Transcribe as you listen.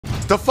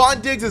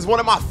Stefon Diggs is one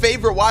of my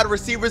favorite wide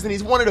receivers, and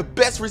he's one of the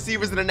best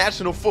receivers in the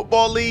National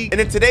Football League. And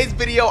in today's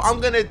video,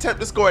 I'm going to attempt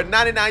to score a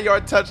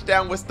 99-yard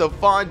touchdown with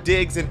Stefon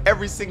Diggs in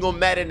every single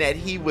Madden that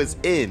he was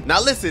in. Now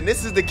listen,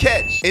 this is the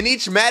catch. In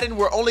each Madden,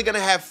 we're only going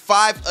to have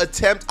 5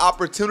 attempt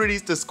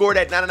opportunities to score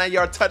that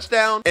 99-yard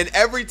touchdown. And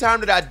every time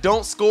that I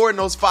don't score in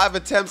those 5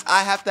 attempts,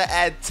 I have to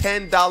add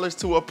 $10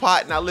 to a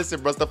pot. Now listen,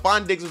 bro,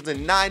 Stefon Diggs was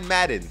in 9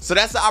 Madden. So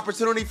that's the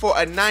opportunity for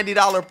a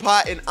 $90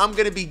 pot, and I'm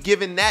going to be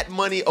giving that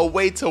money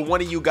away to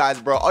one of you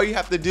guys, bro. All you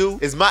have to do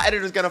is my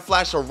editor's going to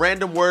flash a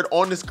random word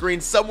on the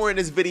screen somewhere in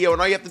this video, and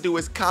all you have to do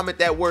is comment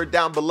that word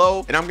down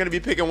below, and I'm going to be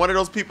picking one of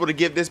those people to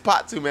give this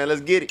pot to, man.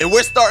 Let's get it. And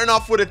we're starting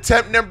off with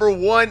attempt number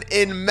 1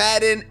 in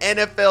Madden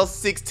NFL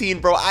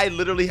 16, bro. I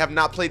literally have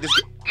not played this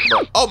game.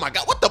 Bro. Oh my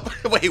god, what the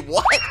wait,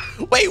 what?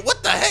 Wait,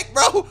 what the heck,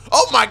 bro?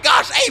 Oh my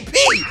gosh, AP!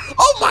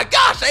 Oh my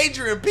gosh,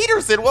 Adrian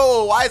Peterson.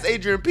 Whoa, why is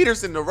Adrian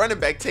Peterson, the running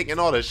back, taking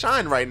all the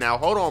shine right now?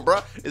 Hold on,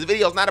 bro. This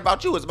video's not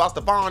about you, it's about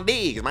Stefon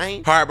Diggs,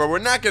 man. Alright, bro, we're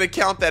not gonna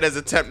count that as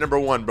attempt number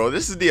 1, bro.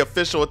 This is the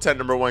official attempt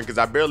number 1 because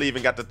I barely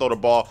even got to throw the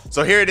ball.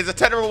 So here it is,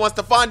 attempt number 1,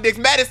 Stefon Diggs,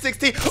 Madden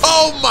 16.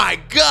 Oh my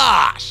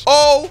gosh!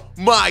 Oh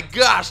my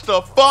gosh,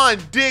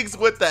 Stefon Diggs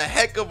with the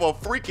heck of a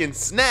freaking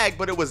snag,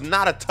 but it was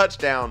not a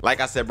touchdown.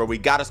 Like I said, bro, we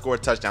gotta score a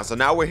touchdown. So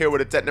now we're here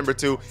with attempt number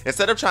 2.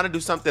 Instead of trying to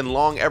do something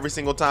long every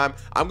single time,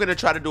 I'm gonna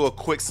try to do a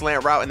quick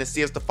slant route and then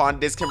see if Stefon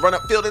Diggs can run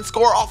upfield and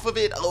score off of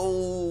it.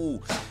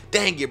 Oh,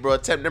 dang it, bro.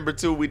 Attempt number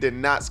 2, we did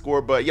not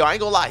score, but yo, I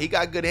ain't gonna lie, he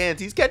got good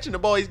hands. He's catching the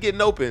ball, he's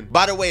getting open.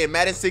 By the way, in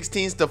Madden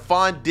 16,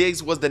 Stefon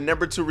Diggs was the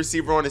number 2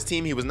 receiver on his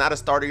team. He was not a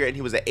starter yet, and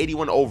he was at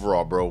 81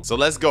 overall, bro. So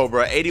let's go,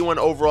 bro. 81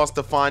 overall,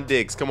 Stefon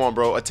Diggs. Come on,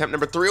 bro. Attempt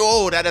number 3.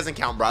 Oh, that doesn't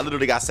count, bro. I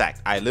literally got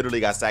sacked. I literally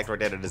got sacked right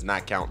there. That does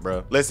not count,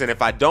 bro. Listen,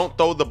 if I don't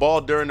throw the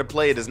ball during the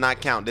play, it does not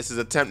count. This is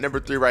attempt number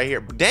 3 right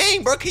here.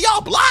 Dang, bro, can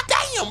y'all block?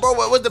 Damn, bro,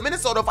 what was the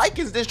Minnesota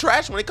Vikings this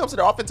trash when it comes to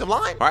their offensive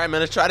line? All right, man,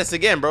 let's try this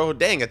again, bro.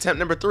 Dang, attempt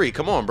number 3.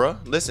 Come on, bro.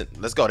 Listen,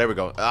 let's go. There we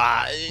go.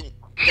 Dang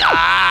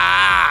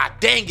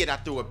it, I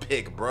threw a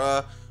pick,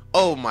 bro.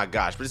 Oh my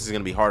gosh, but this is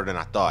gonna be harder than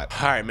I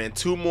thought. All right, man,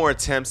 2 more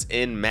attempts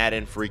in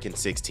Madden freaking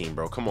 16,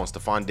 bro. Come on,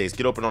 Stefon Diggs,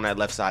 get open on that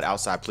left side,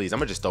 outside, please. I'm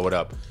gonna just throw it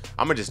up.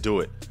 I'm gonna just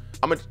do it.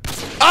 I'm gonna.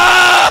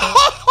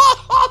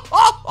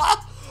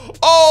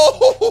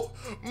 Oh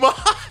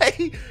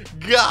my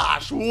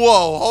gosh,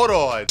 whoa, hold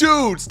on.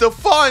 Dude,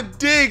 Stefon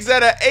Diggs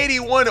at an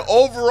 81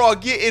 overall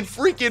getting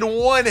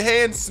freaking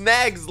one-hand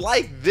snags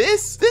like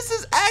this? This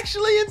is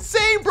actually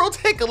insane, bro.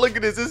 Take a look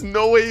at this. There's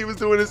no way he was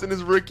doing this in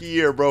his rookie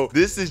year, bro.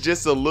 This is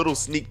just a little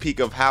sneak peek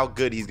of how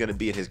good he's gonna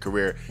be in his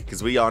career,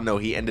 because we all know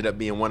he ended up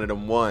being one of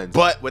them ones.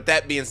 But with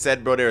that being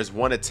said, bro, there's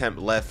 1 attempt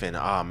left, and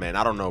oh man,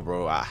 I don't know,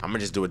 bro. I'm gonna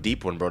just do a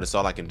deep one, bro. That's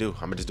all I can do.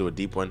 I'm gonna just do a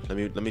deep one.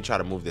 Let me try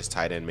to move this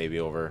tight end maybe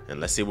over, and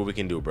let's see what we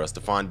can do, bro.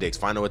 Stefon Diggs,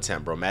 final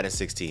attempt, bro. Madden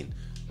 16.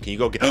 Can you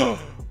go get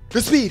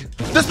the speed?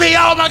 The speed!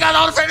 Oh my god,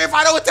 on the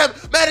final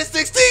attempt! Madden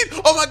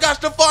 16! Oh my gosh,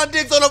 Stefon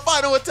Diggs on the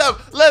final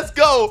attempt! Let's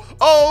go!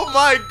 Oh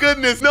my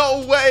goodness,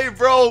 no way,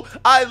 bro!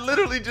 I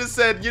literally just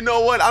said, you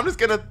know what? I'm just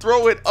gonna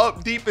throw it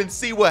up deep and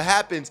see what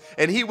happens.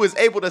 And he was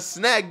able to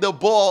snag the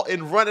ball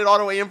and run it all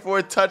the way in for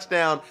a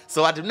touchdown.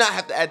 So I do not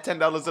have to add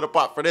 $10 to the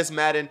pot for this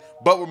Madden,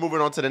 but we're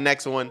moving on to the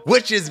next one,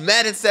 which is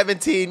Madden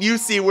 17. You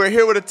see, we're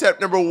here with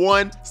attempt number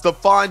 1,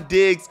 Stefon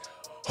Diggs.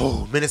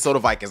 Oh, Minnesota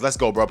Vikings. Let's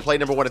go, bro. Play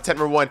number 1, attempt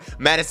number 1,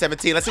 Madden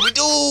 17. Let's see what we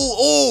do.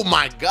 Oh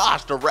my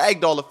gosh, the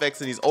ragdoll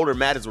effects in these older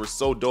Maddens were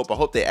so dope. I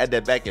hope they add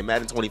that back in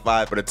Madden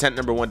 25, but attempt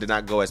number 1 did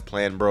not go as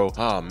planned, bro.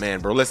 Oh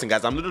man, bro. Listen,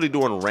 guys, I'm literally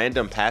doing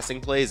random passing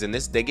plays, and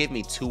they gave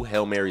me 2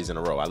 Hail Marys in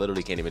a row. I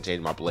literally can't even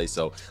change my play,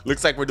 so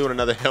looks like we're doing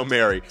another Hail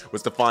Mary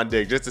with Stefon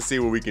Diggs just to see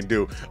what we can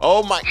do.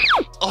 Oh my,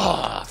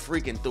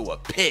 freaking threw a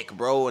pick,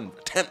 bro, and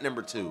attempt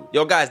number 2.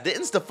 Yo, guys,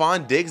 didn't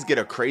Stefon Diggs get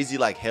a crazy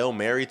like Hail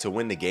Mary to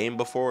win the game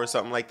before or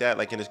something like that?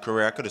 Like in his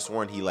career, I could have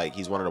sworn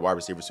he's one of the wide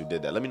receivers who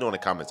did that. Let me know in the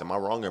comments. Am I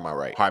wrong or am I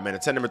right? All right, man,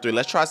 attempt number 3.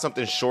 Let's try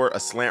something short,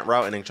 a slant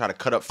route, and then try to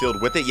cut up field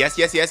with it. Yes,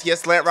 yes, yes,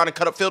 yes. Slant route and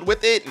cut up field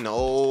with it.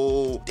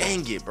 No,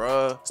 dang it,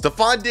 bro.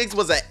 Stefon Diggs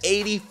was an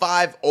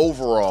 85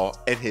 overall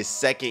in his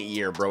 2nd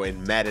year, bro,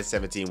 in Madden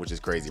 17, which is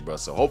crazy, bro.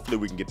 So hopefully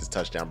we can get this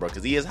touchdown, bro,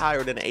 because he is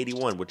higher than an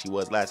 81, which he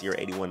was last year,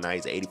 81. Now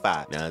he's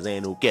 85. Now he's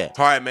ain't okay.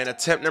 All right, man,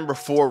 attempt number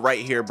 4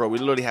 right here, bro. We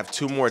literally have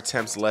 2 more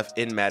attempts left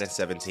in Madden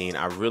 17.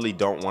 I really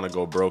don't want to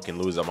go broke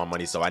and lose all my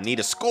money, so I need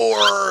a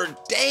score.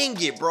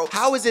 Dang it, bro.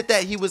 How is it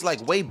that he was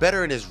like way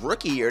better in his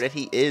rookie year than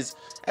he is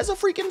as a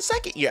freaking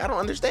 2nd year? I don't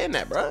understand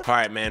that, bro. All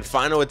right, man,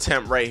 final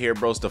attempt right here,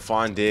 bro.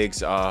 Stefon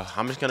Diggs.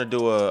 I'm just gonna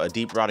do a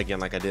deep route again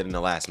like I did in the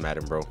last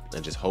Madden, bro,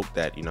 and just hope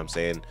that, you know what I'm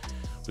saying,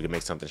 we can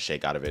make something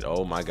shake out of it.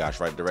 Oh my gosh,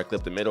 right directly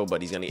up the middle,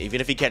 but he's gonna, even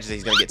if he catches it,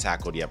 he's gonna get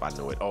tackled. Yep, I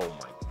knew it. Oh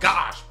my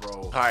gosh, bro.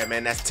 All right,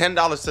 man, that's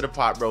 $10 to the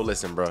pot, bro.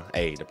 Listen, bro,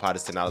 hey, the pot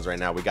is $10 right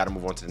now. We got to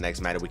move on to the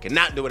next Madden. We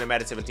cannot do it in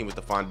Madden 17 with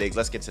Stefon Diggs.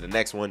 Let's get to the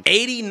next one.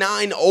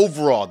 89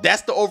 overall.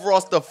 That's the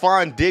overall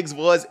Stefon Diggs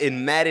was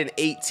in Madden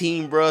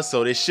 18, bro.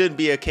 So this should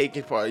be a cake,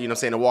 you know what I'm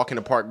saying, a walk in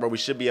the park, bro. We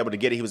should be able to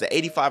get it. He was at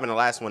 85 in the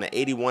last one, at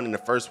 81 in the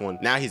first one.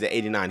 Now he's at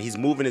 89. He's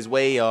moving his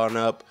way on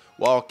up,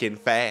 walking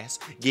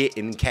fast,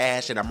 getting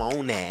cash, and I'm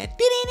on that.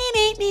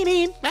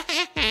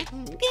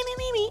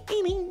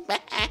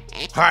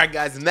 All right,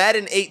 guys,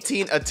 Madden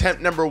 18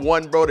 attempt number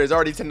 1, bro. There's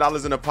already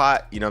 $10 in the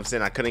pot. You know what I'm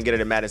saying? I couldn't get it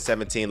in Madden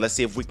 17. Let's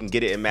see if we can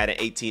get it in Madden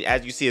 18.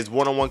 As you see, it's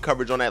one-on-one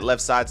coverage on that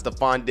left side.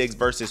 Stefon Diggs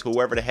versus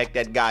whoever the heck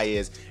that guy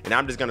is. And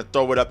I'm just going to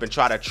throw it up and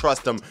try to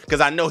trust him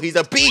because I know he's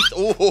a beast.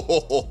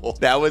 Ooh,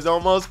 that was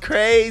almost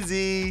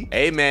crazy.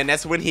 Hey, man,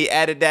 that's when he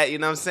added that, you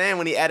know what I'm saying?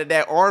 When he added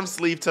that arm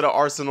sleeve to the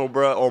arsenal,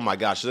 bro. Oh, my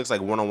gosh. It looks like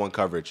one-on-one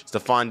coverage.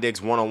 Stefon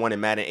Diggs one-on-one in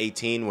Madden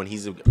 18 when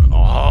he's... Oh,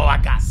 I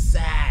got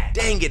sad.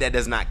 Dang it, that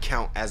does not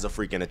count as a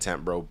freaking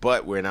attempt, bro.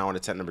 But we're now on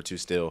attempt number 2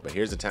 still. But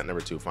here's attempt number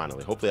 2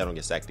 finally. Hopefully I don't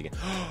get sacked again.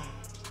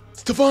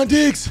 Stefon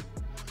Diggs!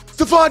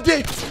 Stefon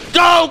Diggs!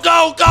 Go,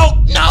 go,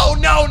 go! No,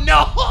 no,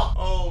 no!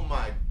 Oh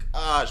my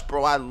gosh,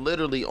 bro. I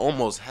literally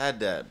almost had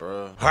that,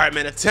 bro. All right,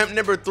 man. Attempt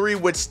number 3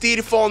 with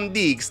Stefon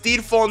Diggs.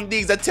 Stefon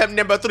Diggs, attempt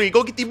number 3.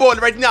 Go get the ball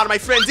right now, my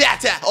friend.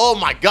 Oh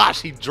my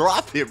gosh, he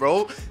dropped it,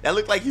 bro. That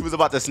looked like he was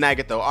about to snag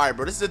it, though. All right,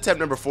 bro. This is attempt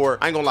number 4.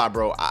 I ain't gonna lie,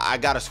 bro. I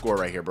got to score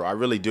right here, bro. I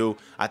really do.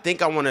 I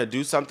think I want to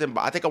do something,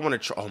 but I think I want to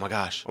try. Oh my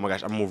gosh. Oh my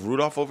gosh. I'm gonna move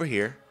Rudolph over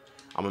here.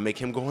 I'm gonna make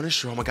him go on his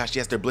shoe. Oh my gosh,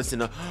 yes, they're blitzing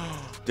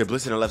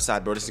the left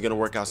side, bro. This is gonna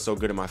work out so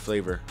good in my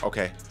favor.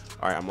 Okay.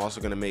 All right, I'm also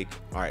gonna make,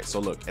 all right,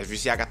 so look, as you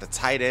see, I got the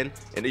tight end,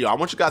 and yo, I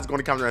want you guys going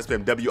to comment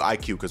and spam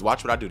WIQ, because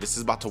watch what I do. This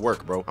is about to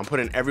work, bro. I'm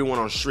putting everyone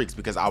on streaks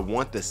because I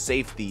want the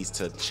safeties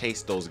to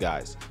chase those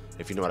guys,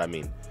 if you know what I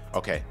mean.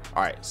 Okay,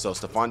 all right, so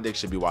Stefon Diggs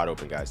should be wide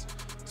open, guys.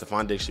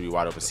 Stefon Diggs should be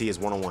wide open. See, it's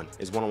one-on-one.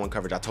 It's one-on-one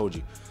coverage, I told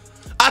you.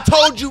 I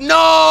told you,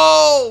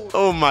 no!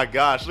 Oh my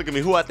gosh, look at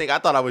me. Who I think? I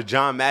thought I was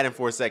John Madden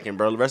for a second,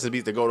 bro. The rest of the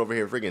beats that go over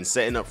here freaking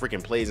setting up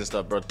freaking plays and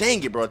stuff, bro.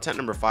 Dang it, bro. Attempt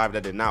number 5,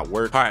 that did not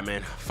work. All right,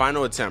 man.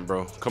 Final attempt,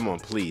 bro. Come on,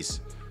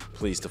 please.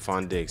 Please,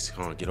 Stefon Diggs.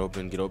 Come on, get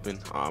open, get open.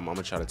 I'm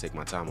gonna try to take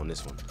my time on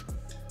this one.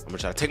 I'm gonna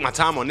try to take my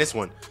time on this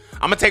one.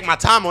 I'm gonna take my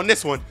time on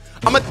this one.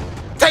 I'm gonna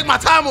take my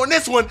time on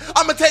this one.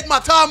 I'm gonna take my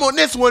time on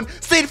this one.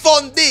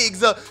 Stefon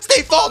Diggs,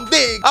 Stefon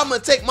Diggs. I'm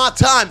gonna take my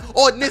time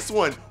on this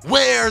one.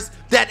 Where's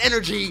that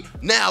energy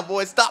now,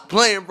 boys? Stop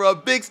playing, bro.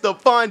 Big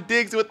Stefon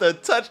Diggs with a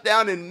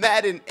touchdown in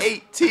Madden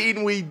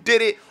 18. We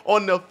did it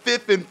on the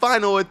 5th and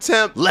final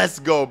attempt. Let's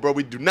go, bro.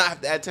 We do not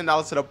have to add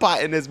 $10 to the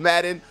pot in this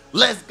Madden.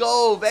 Let's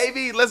go,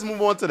 baby. Let's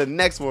move on to the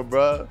next one,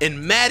 bro.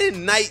 In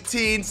Madden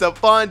 19,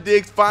 Stefon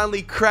Diggs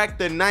finally cracked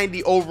the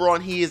 90 overall,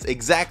 and he is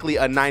exactly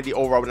a 90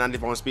 overall with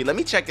 94 speed. Let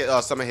me check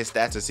some of his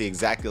stats to see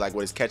exactly like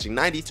what he's catching.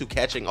 92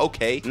 catching,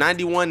 okay.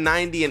 91,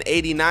 90, and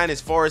 89 as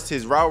far as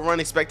his route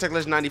running.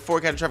 Spectacular 94,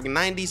 catching traffic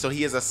 90. So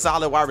he is a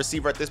solid wide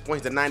receiver at this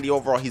point. He's a 90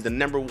 overall. He's the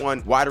number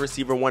 1 wide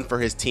receiver 1 for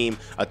his team.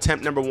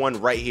 Attempt number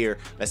 1 right here.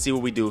 Let's see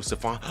what we do.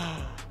 Stefon,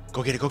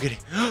 go get it, go get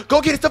it.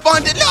 Go get it,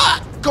 Stefon.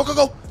 Go, go,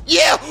 go.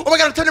 Yeah. Oh my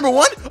God, attempt number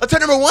 1. Attempt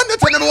number 1.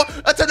 Attempt number 1.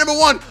 Attempt number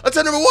 1.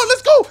 Attempt number 1.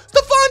 Let's go.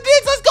 Stefon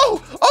Diggs, let's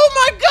go. Oh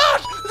my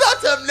gosh.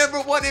 Attempt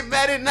number 1 in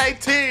Madden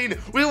 19.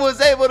 We was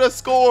able to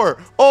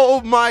score.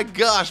 Oh my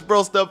gosh,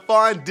 bro.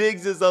 Stefon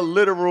Diggs is a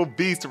literal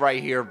beast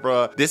right here,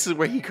 bro. This is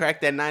where he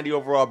cracked that 90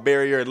 overall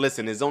barrier. And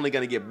listen, it's only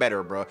going to get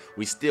better, bro.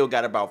 We still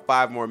got about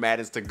 5 more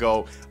Maddens to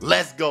go.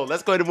 Let's go.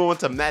 Let's go ahead and move on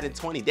to Madden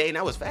 20. Dang,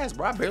 that was fast,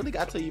 bro. I barely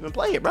got to even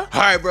play it, bro. All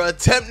right, bro.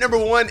 Attempt number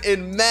 1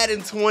 in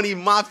Madden 20.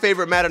 My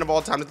favorite Madden of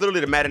all time. It's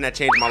literally the Madden that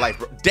changed my life,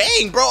 bro.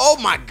 Dang, bro. Oh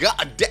my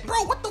God.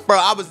 Bro, what the? Bro,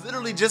 I was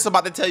literally just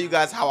about to tell you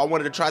guys how I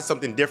wanted to try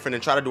something different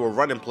and try to do a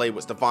running play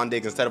with Stefon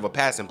Diggs instead of a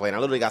passing play. And I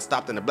literally got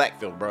stopped in the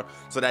backfield, bro.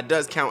 So that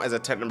does count as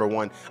attempt number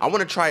 1. I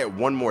want to try it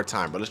one more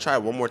time, bro. Let's try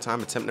it one more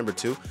time. Attempt number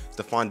 2.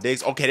 Stefon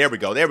Diggs. Okay, there we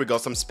go. There we go.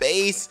 Some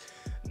space.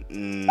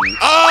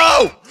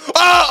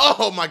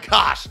 Oh my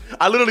gosh.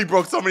 I literally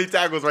broke so many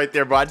tackles right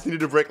there, bro. I just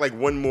needed to break like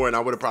one more and I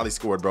would have probably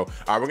scored, bro. All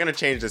right, we're gonna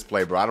change this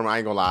play, bro. I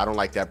ain't gonna lie, I don't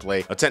like that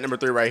play. Attempt number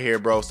 3 right here,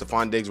 bro.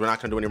 Stefon Diggs, we're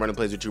not gonna do any running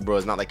plays with you, bro.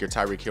 It's not like you're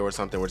Tyreek Hill or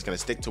something. We're just gonna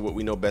stick to what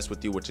we know best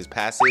with you, which is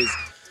passes.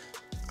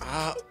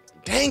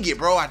 Dang it,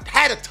 bro. I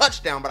had a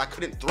touchdown, but I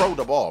couldn't throw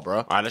the ball, bro.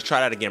 All right, let's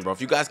try that again, bro.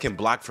 If you guys can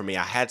block for me,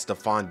 I had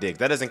Stefon Diggs.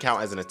 That doesn't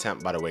count as an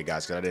attempt, by the way,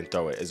 guys, because I didn't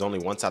throw it. It's only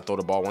once I throw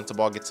the ball. Once the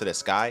ball gets to the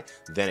sky,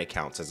 then it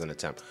counts as an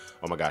attempt.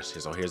 Oh, my gosh.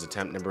 So here's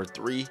attempt number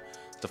 3.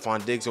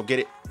 Stefon Diggs, go get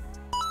it.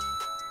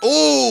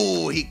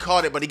 Oh, he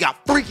caught it, but he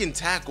got freaking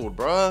tackled,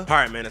 bro. All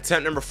right, man.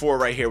 Attempt number 4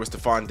 right here with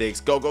Stefon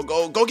Diggs. Go, go,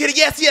 go. Go get it.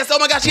 Yes, yes. Oh,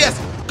 my gosh, yes.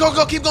 Go,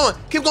 go. Keep going.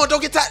 Keep going. Don't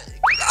get tired.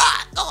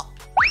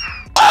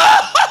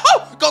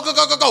 Go, go,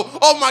 go, go, go.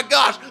 Oh my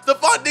gosh.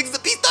 Stefon Diggs, the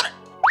beast on it.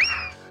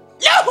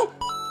 Yo!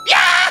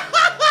 Yeah!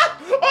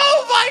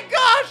 Oh my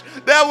gosh.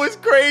 That was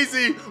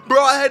crazy.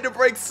 Bro, I had to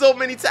break so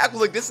many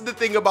tackles. Like, this is the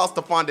thing about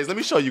Stefon Diggs. Let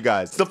me show you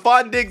guys.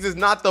 Stefon Diggs is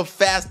not the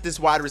fastest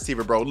wide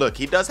receiver, bro. Look,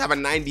 he does have a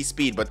 90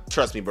 speed, but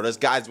trust me, bro. There's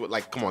guys with,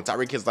 like, come on,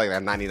 Tyreek Hill's like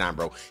that 99,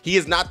 bro. He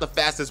is not the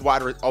fastest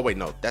wide receiver. Oh, wait,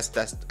 no.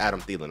 That's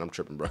Adam Thielen. I'm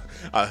tripping, bro.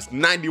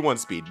 91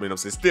 speed, you know what I'm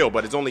saying? Still,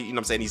 but it's only, you know what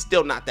I'm saying? He's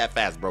still not that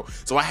fast, bro.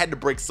 So I had to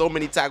break so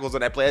many tackles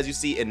on that play. As you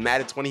see, in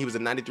Madden 20, he was a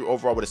 93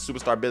 overall with a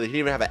superstar ability. He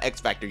didn't even have an X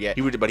factor yet.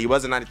 But he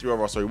was a 93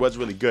 overall, so he was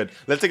really good.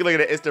 Let's take a look at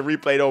the instant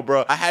replay, though,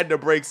 bro. I had to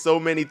break so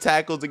many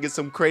tackles and get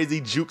some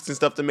crazy jukes and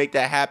stuff to make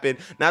that happen.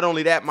 Not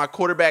only that, my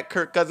quarterback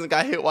Kirk Cousins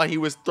got hit while he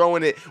was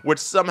throwing it, which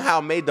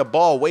somehow made the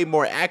ball way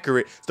more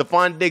accurate.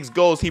 Stefon Diggs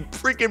goes, he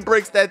freaking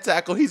breaks that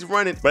tackle. He's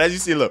running, but as you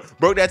see, look,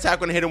 broke that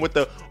tackle and hit him with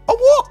the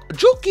walk,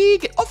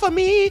 jukey, get off of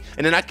me.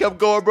 And then I kept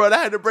going, bro. And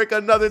I had to break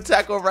another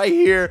tackle right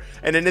here.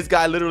 And then this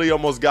guy literally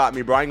almost got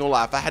me, bro. I ain't gonna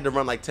lie. If I had to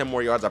run like 10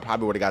 more yards, I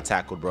probably would have got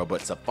tackled, bro.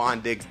 But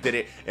Stefon Diggs did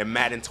it in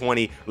Madden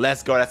 20.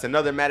 Let's go. That's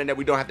another Madden that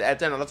we don't have to add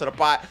 10 to the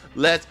pot.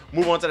 Let's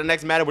move on to the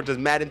next Madden, which is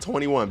Madden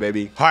 21,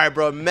 baby. All right,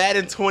 bro.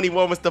 Madden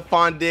 21 with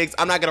Stefon Diggs.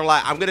 I'm not gonna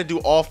lie. I'm gonna do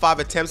all 5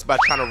 attempts by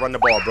trying to run the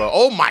ball, bro.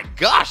 Oh my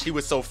gosh, he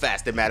was so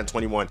fast in Madden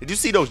 21. Did you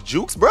see those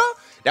jukes, bro?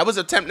 That was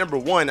attempt number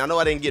 1. I know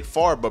I didn't get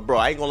far, but bro,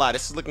 I ain't gonna lie,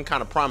 this is looking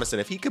kind of promising.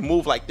 If he can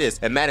move like this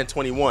in Madden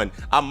 21,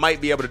 I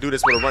might be able to do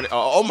this with a run.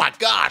 Oh my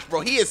gosh,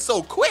 bro, he is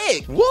so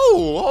quick.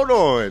 Whoa, hold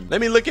on.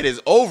 Let me look at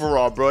his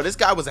overall, bro. This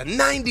guy was a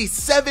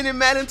 97 in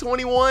Madden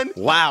 21.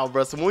 Wow,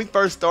 bro. So when we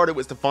first started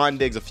with Stefon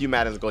Diggs a few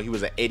Maddens ago, he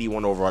was an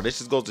 81 overall. This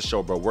just goes to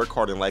show, bro, work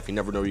hard in life. You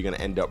never know where you're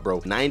gonna end up,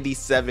 bro.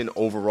 97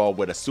 overall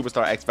with a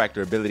superstar X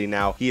Factor ability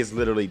now. He is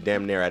literally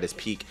damn near at his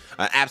peak.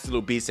 An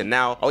absolute beast. And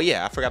now, oh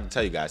yeah, I forgot to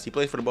tell you guys, he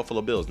plays for the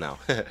Buffalo Bills now.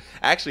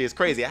 Actually, it's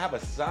crazy. I have a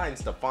signed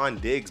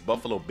Stefon Diggs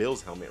Buffalo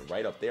Bills helmet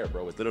right up there,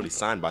 bro. It's literally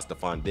signed by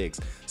Stefon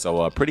Diggs.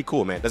 So pretty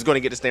cool, man. Let's go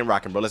and get this thing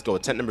rocking, bro. Let's go.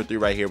 Attempt number 3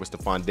 right here with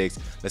Stefon Diggs.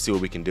 Let's see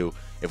what we can do.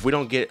 If we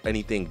don't get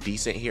anything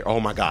decent here, oh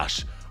my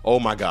gosh.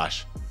 Oh my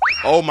gosh.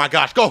 Oh my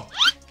gosh. Go.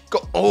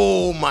 Go.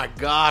 Oh my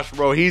gosh,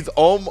 bro. He's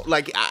almost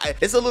like,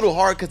 it's a little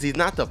hard because he's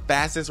not the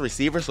fastest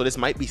receiver, so this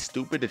might be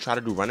stupid to try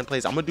to do running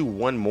plays. I'm gonna do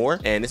one more,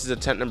 and this is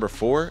attempt number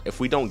 4. If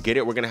we don't get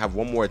it, we're gonna have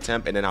one more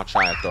attempt, and then I'll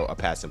try to throw a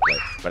passing play.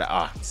 But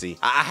see,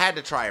 I had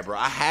to try it, bro.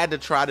 I had to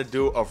try to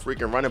do a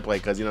freaking running play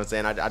because, you know what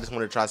I'm saying, I just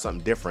want to try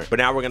something different. But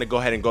now we're gonna go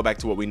ahead and go back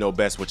to what we know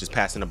best, which is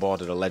passing the ball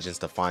to the legend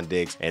Stefon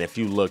Diggs. And if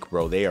you look,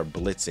 bro, they are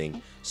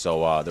blitzing.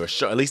 So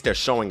at least they're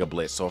showing a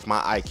blitz. So if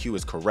my IQ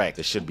is correct,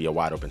 it should be a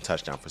wide open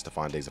touchdown for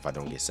Stefon Diggs if I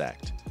don't get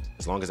sacked.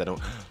 As long as I don't.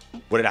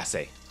 What did I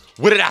say?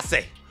 What did I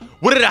say?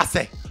 What did I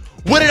say?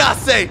 What did I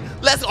say?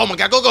 Let's, oh my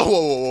God, go, go, whoa,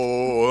 whoa,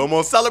 whoa, whoa. I'm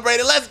gonna celebrate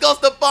it. Let's go,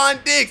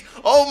 Stefon Diggs.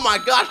 Oh my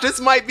gosh, this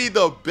might be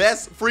the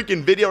best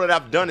freaking video that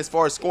I've done as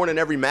far as scoring in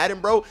every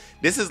Madden, bro.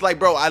 This is like,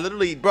 bro, I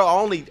literally, bro,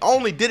 I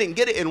only didn't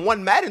get it in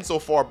 1 Madden so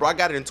far, bro. I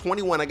got it in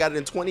 21, I got it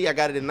in 20, I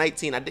got it in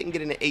 19, I didn't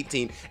get it in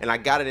 18, and I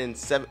got it in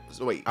 7,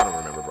 so wait, I don't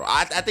remember, bro.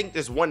 I think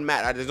there's 1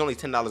 Madden, there's only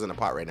 $10 in the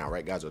pot right now,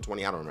 right, guys, or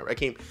 20, I don't remember.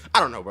 I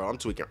don't know, bro, I'm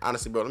tweaking.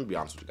 Honestly, bro, let me be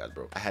honest with you guys,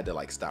 bro. I had to,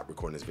 like, stop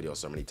recording this video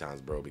so many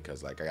times, bro,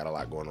 because, like, I got a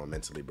lot going on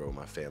mentally, bro, with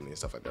my family and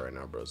stuff like that right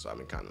now, bro, so I've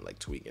been kind of, like,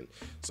 tweaking.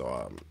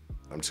 So,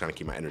 I'm just trying to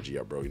keep my energy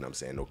up, bro. You know what I'm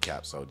saying? No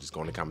cap. So just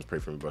go in the comments, pray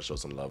for me, bro. Show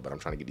some love. But I'm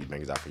trying to get these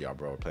bangers out for y'all,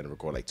 bro. I plan to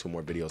record like 2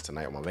 more videos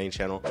tonight on my main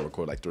channel. I'll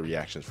record like 3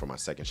 reactions for my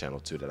second channel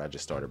too that I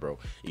just started, bro.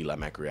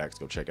 Mack Reacts.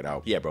 Go check it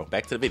out. Yeah, bro.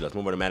 Back to the video. Let's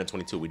move on to Madden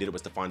 22. We did it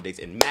with Stefon Diggs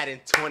in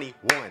Madden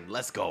 21.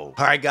 Let's go.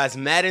 All right, guys.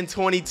 Madden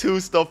 22,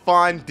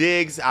 Stefon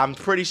Diggs. I'm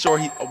pretty sure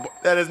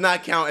that does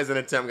not count as an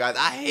attempt, guys.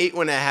 I hate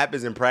when that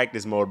happens in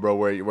practice mode, bro,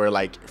 where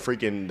like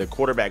freaking the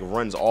quarterback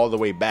runs all the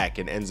way back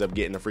and ends up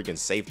getting a freaking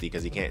safety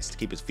because he can't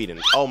keep his feet in.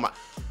 Oh my.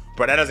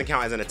 Bro, that doesn't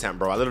count as an attempt,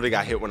 bro. I literally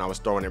got hit when I was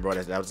throwing it, bro.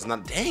 That was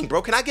not, dang,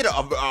 bro. Can I get an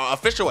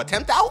official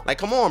attempt out? Like,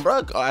 come on, bro.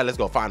 All right, let's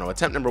go. Final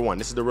attempt number 1.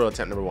 This is the real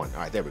attempt number 1. All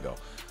right, there we go.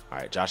 All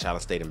right, Josh Allen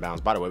stayed in bounds.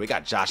 By the way, we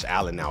got Josh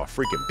Allen now, a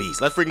freaking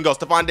beast. Let's freaking go.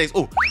 Stefon Diggs.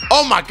 Ooh.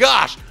 Oh my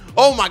gosh.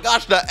 Oh my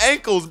gosh, the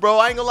ankles, bro.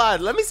 I ain't gonna lie.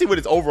 Let me see what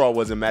his overall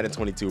was in Madden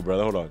 22,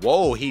 bro. Hold on.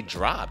 Whoa, he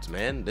dropped,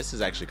 man. This is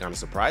actually kind of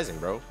surprising,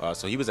 bro.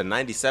 So he was a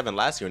 97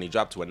 last year and he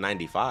dropped to a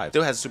 95.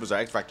 Still has superstar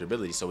X Factor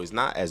ability, so he's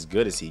not as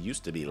good as he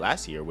used to be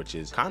last year, which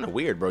is kind of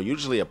weird, bro.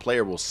 Usually a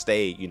player will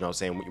stay, you know what I'm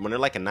saying, when they're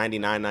like a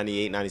 99,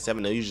 98,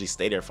 97, they'll usually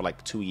stay there for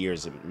like 2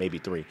 years and maybe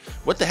 3.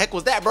 What the heck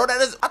was that, bro?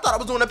 I thought I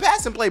was doing a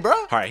passing play, bro.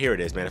 All right, here it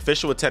is, man.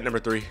 Official attempt number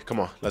 3.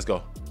 Come on, let's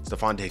go.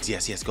 Stefon Diggs.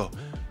 Yes, yes, go.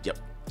 Yep,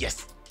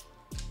 yes.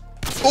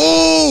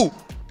 Ooh!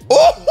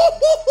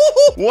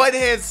 Oh, 1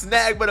 hand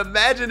snag, but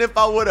imagine if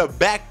I would have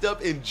backed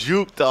up and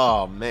juked.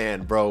 Oh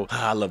man, bro,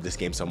 I love this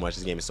game so much.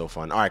 This game is so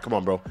fun. All right, come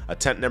on, bro.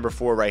 Attempt number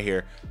 4 right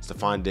here.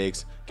 Stefon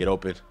Diggs, get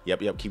open.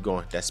 Yep, keep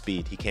going. That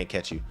speed, he can't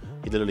catch you.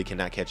 He literally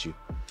cannot catch you.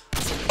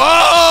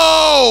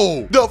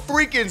 Oh, the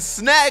freaking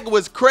snag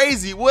was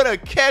crazy. What a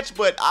catch,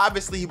 but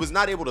obviously he was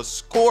not able to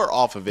score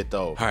off of it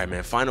though. All right,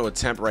 man, final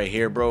attempt right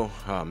here, bro.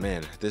 Oh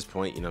man, at this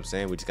point, you know what I'm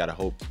saying, we just gotta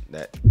hope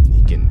that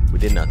we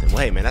did nothing. Well,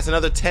 hey man, that's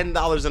another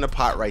 $10 in the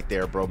pot right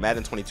there, bro.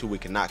 Madden 22, we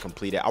cannot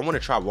complete it. I want to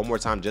try one more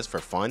time just for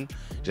fun,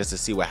 just to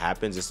see what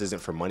happens. This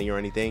isn't for money or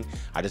anything.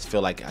 I just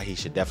feel like he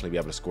should definitely be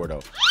able to score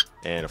though.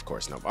 And of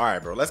course, no. All right,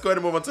 bro, let's go ahead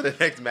and move on to the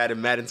next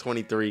Madden, Madden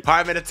 23. All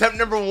right, man, attempt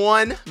number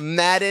 1,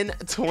 Madden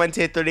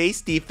 23,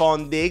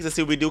 Stefon Diggs. Let's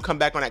see what we do. Come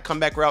back on that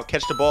comeback route,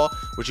 catch the ball.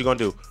 What you gonna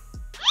do?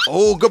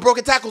 Oh, good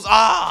broken tackles.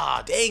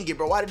 Ah, dang it,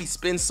 bro. Why did he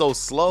spin so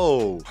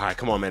slow? All right,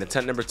 come on, man.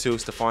 Attempt number 2,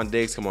 Stefon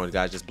Diggs. Come on,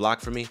 guys. Just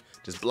block for me.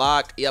 Just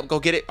block. Yep, go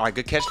get it. All right,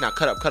 good catch now.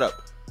 Cut up, cut up.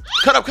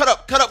 Cut up, cut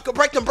up, cut up,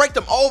 break them, break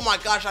them. Oh my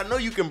gosh, I know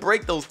you can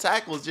break those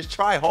tackles. Just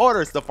try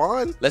harder,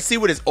 Stefon. Let's see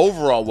what his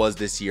overall was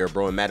this year,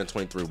 bro, in Madden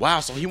 23. Wow,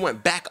 so he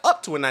went back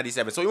up to a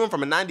 97. So he went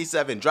from a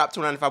 97, dropped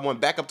to a 95,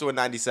 went back up to a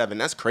 97.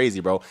 That's crazy,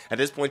 bro. At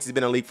this point, he's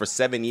been in the league for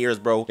 7 years,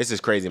 bro. This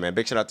is crazy, man.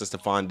 Big shout out to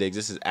Stefon Diggs.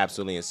 This is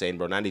absolutely insane,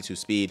 bro. 92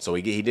 speed. So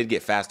he did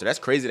get faster. That's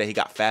crazy that he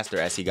got faster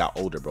as he got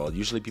older, bro.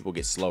 Usually people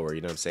get slower,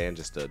 you know what I'm saying?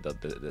 Just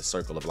the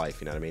circle of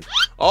life, you know what I mean?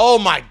 Oh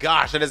my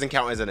gosh, that doesn't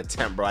count as an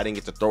attempt, bro. I didn't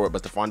get to throw it,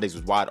 but Stefon Diggs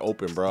was wide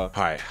open, bro. All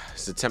right,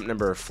 it's attempt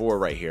number 4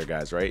 right here,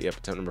 guys, right? Yep,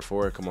 attempt number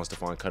 4. Come on,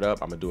 Stefon, cut up.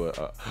 I'm gonna do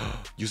a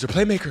user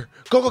playmaker.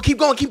 Go, keep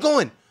going, keep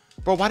going.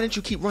 Bro, why didn't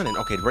you keep running?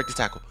 Okay, break the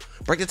tackle.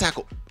 Break the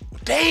tackle.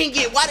 Dang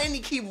it, why didn't he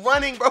keep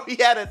running, bro? He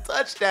had a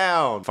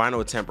touchdown.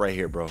 Final attempt right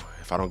here, bro.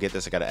 If I don't get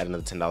this, I gotta add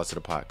another $10 to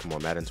the pot. Come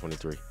on, Madden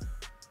 23.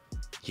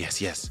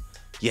 Yes, yes.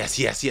 Yes,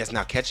 yes, yes.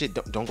 Now catch it.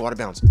 Don't go out of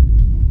bounds.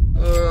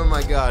 Oh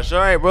my gosh. All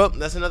right, bro.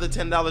 That's another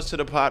 $10 to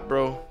the pot,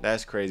 bro.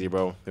 That's crazy,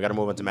 bro. We got to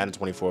move on to Madden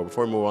 24.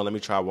 Before we move on, let me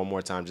try one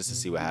more time just to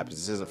see what happens.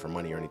 This isn't for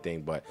money or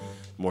anything, but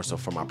more so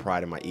for my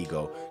pride and my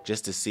ego.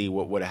 Just to see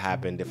what would have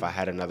happened if I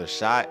had another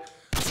shot.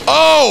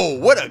 Oh,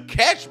 what a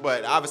catch,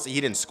 but obviously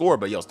he didn't score.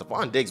 But yo,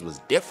 Stefon Diggs was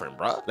different,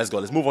 bro. Let's go.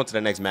 Let's move on to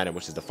the next Madden,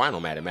 which is the final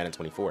Madden, Madden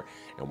 24.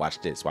 And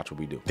watch this. Watch what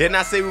we do. Didn't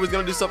I say we was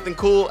going to do something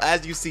cool?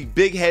 As you see,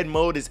 big head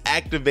mode is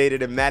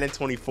activated in Madden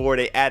 24.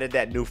 They added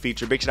that new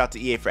feature. Big shout out to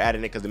EA for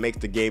adding it because it makes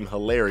the game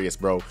hilarious,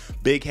 bro.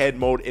 Big head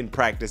mode in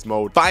practice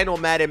mode. Final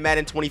Madden,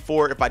 Madden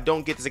 24. If I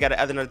don't get this, I got to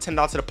add another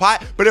 $10 to the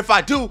pot. But if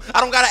I do, I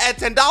don't got to add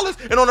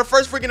 $10. And on the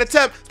first freaking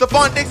attempt,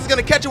 Stefon Diggs is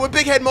going to catch it with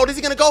big head mode. Is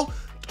he going to go?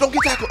 Don't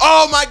get tackled.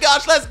 Oh my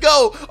gosh, let's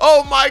go.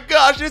 Oh my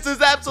gosh, this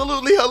is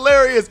absolutely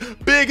hilarious.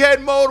 Big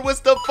head mode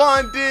with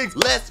Stefon Diggs.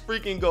 Let's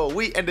freaking go.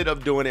 We ended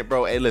up doing it,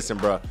 bro. Hey, listen,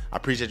 bro. I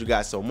appreciate you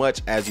guys so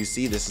much. As you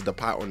see, this is the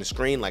pot on the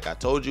screen. Like I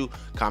told you,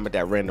 comment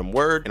that random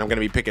word, and I'm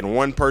gonna be picking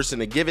one person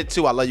to give it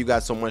to. I love you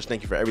guys so much.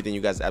 Thank you for everything. You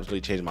guys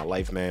absolutely changed my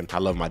life, man. I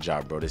love my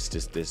job, bro. This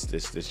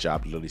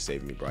job literally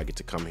saved me, bro. I get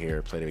to come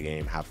here, play the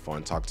game, have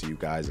fun, talk to you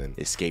guys, and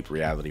escape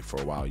reality for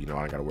a while. You know,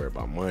 I don't gotta worry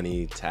about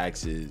money,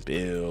 taxes,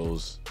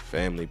 bills,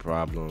 family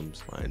problems,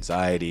 my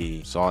anxiety.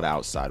 It's all the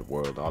outside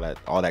world.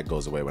 All that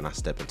goes away when I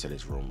step into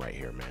this room right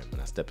here, man. When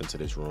I step into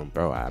this room,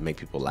 bro, I make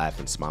people laugh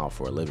and smile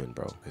for a living,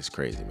 bro. It's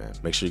crazy, man.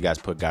 Make sure you guys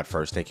put God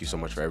first. Thank you so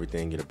much for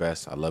everything. You're the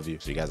best. I love you.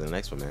 See you guys in the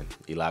next one,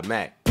 man.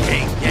 Mack.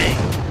 Gang,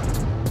 gang.